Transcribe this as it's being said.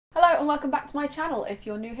welcome back to my channel. If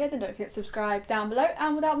you're new here, then don't forget to subscribe down below,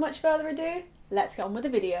 and without much further ado, let's get on with the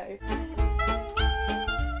video.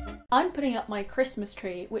 I'm putting up my Christmas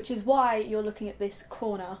tree, which is why you're looking at this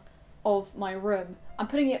corner of my room. I'm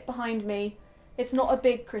putting it behind me. It's not a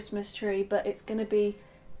big Christmas tree, but it's gonna be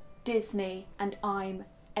Disney and I'm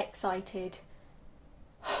excited.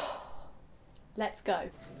 Let's go.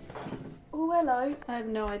 Oh, hello. I have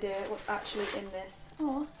no idea what's actually in this.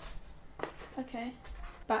 Oh, okay.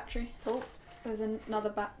 Battery. Oh, there's another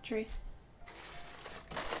battery.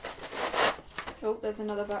 Oh, there's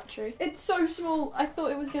another battery. It's so small. I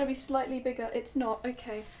thought it was going to be slightly bigger. It's not.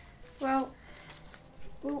 Okay. Well,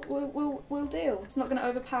 we'll deal. It's not going to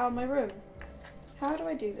overpower my room. How do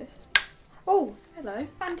I do this? Oh, hello.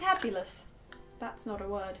 Fantabulous. That's not a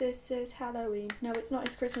word. This is Halloween. No, it's not.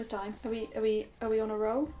 It's Christmas time. Are we on a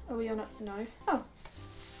roll? Are we on a no? Oh.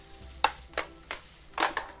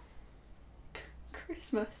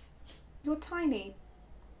 Christmas. You're tiny.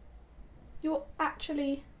 You're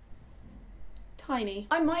actually tiny.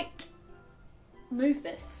 I might move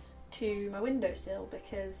this to my windowsill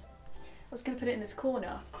because I was going to put it in this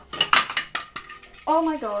corner. Oh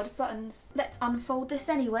my god, buttons. Let's unfold this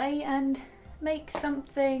anyway and make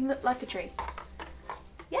something look like a tree.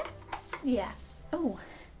 Yeah? Yeah. Oh,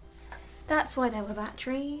 that's why there were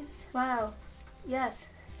batteries. Wow. Yes,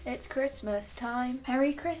 it's Christmas time.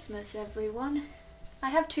 Merry Christmas, everyone. I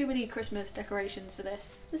have too many Christmas decorations for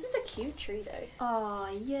this. This is a cute tree though. Oh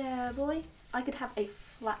yeah, boy. I could have a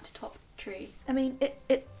flat top tree. I mean,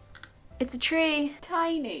 it's a tree.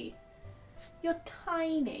 Tiny. You're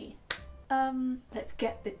tiny. Let's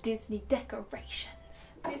get the Disney decorations.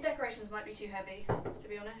 These decorations might be too heavy, to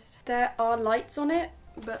be honest. There are lights on it,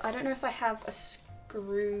 but I don't know if I have a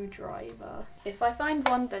screwdriver. If I find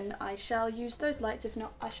one, then I shall use those lights. If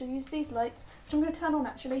not, I shall use these lights, which I'm going to turn on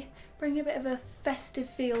actually. Bring a bit of a festive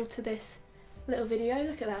feel to this little video.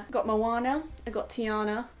 Look at that. Got Moana, I got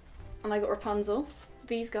Tiana, and I got Rapunzel.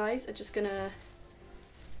 These guys are just gonna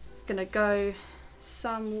go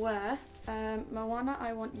somewhere. Moana,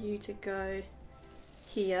 I want you to go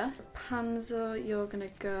here. Rapunzel, you're gonna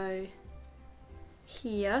go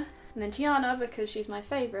here. And then Tiana, because she's my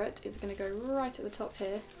favourite, is going to go right at the top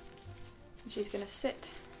here. And she's going to sit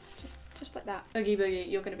just like that. Oogie Boogie,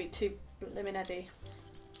 you're going to be too blimmin' heavy.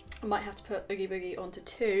 I might have to put Oogie Boogie onto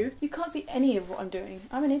 2. You can't see any of what I'm doing.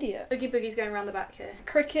 I'm an idiot. Oogie Boogie's going around the back here.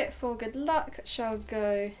 Cricket, for good luck, shall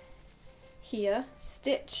go here.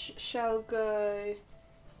 Stitch shall go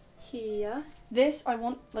here. This I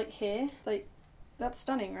want like here. Like, that's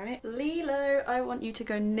stunning, right? Lilo, I want you to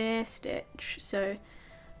go near Stitch. So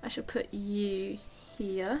I shall put you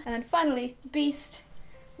here. And then finally, Beast.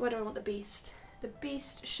 Where do I want the Beast? The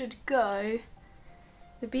Beast should go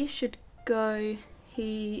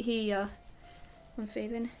here. I'm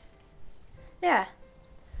feeling. Yeah.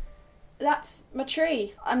 That's my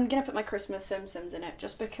tree. I'm gonna put my Christmas Sims in it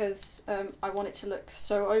just because I want it to look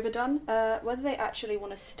so overdone. Whether they actually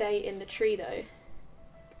want to stay in the tree though,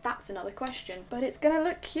 that's another question. But it's gonna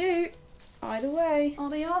look cute. Either way. Oh,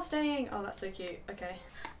 they are staying. Oh, that's so cute. Okay.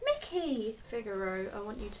 Mickey! Figaro, I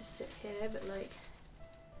want you to sit here, but like,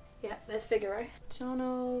 yeah, there's Figaro.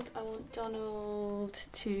 Donald, I want Donald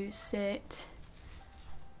to sit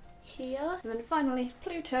here. And then finally,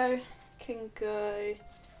 Pluto can go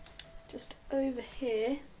just over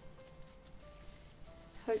here.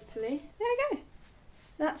 Hopefully. There we go.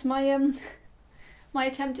 That's my, my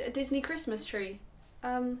attempt at a Disney Christmas tree.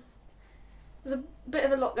 There's a bit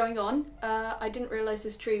of a lot going on. I didn't realise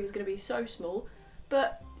this tree was going to be so small,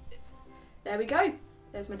 but there we go.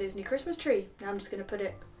 There's my Disney Christmas tree. Now I'm just going to put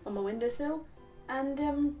it on my windowsill,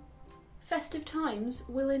 and festive times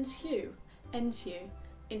will ensue.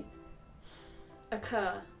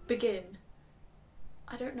 Occur. Begin.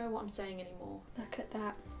 I don't know what I'm saying anymore. Look at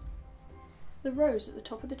that. The rose at the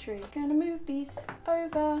top of the tree. Gonna move these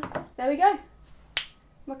over. There we go.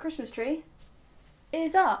 My Christmas tree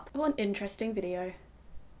is up. What an interesting video.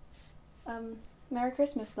 Merry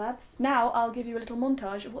Christmas, lads. Now I'll give you a little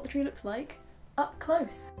montage of what the tree looks like up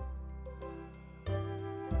close.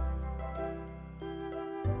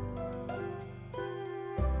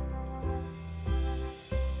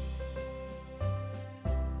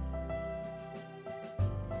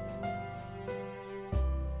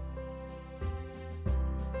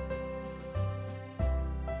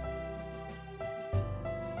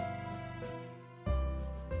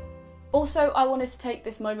 Also, I wanted to take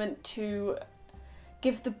this moment to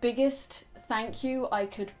give the biggest thank you I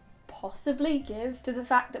could possibly give to the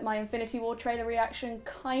fact that my Infinity War trailer reaction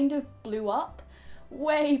kind of blew up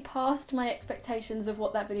way past my expectations of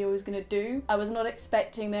what that video was gonna do. I was not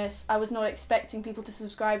expecting this. I was not expecting people to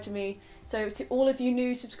subscribe to me. So to all of you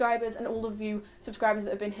new subscribers and all of you subscribers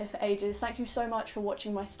that have been here for ages, thank you so much for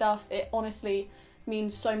watching my stuff. It honestly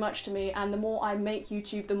means so much to me, and the more I make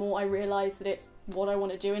YouTube, the more I realise that it's what I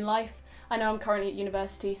want to do in life. I know I'm currently at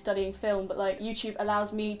university studying film, but like YouTube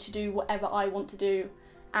allows me to do whatever I want to do,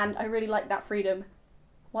 and I really like that freedom.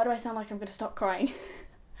 Why do I sound like I'm gonna stop crying?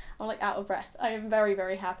 I'm like out of breath. I am very,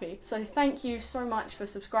 very happy. So thank you so much for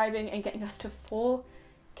subscribing and getting us to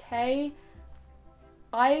 4K.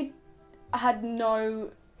 I had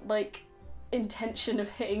no like intention of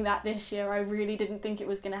hitting that this year. I really didn't think it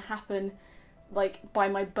was gonna happen like by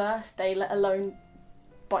my birthday, let alone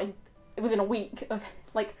by within a week of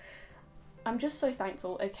like, I'm just so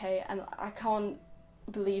thankful, okay, and I can't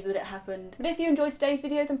believe that it happened. But if you enjoyed today's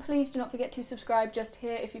video, then please do not forget to subscribe just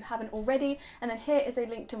here if you haven't already, and then here is a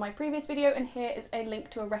link to my previous video, and here is a link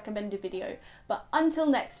to a recommended video. But until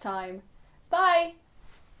next time, bye!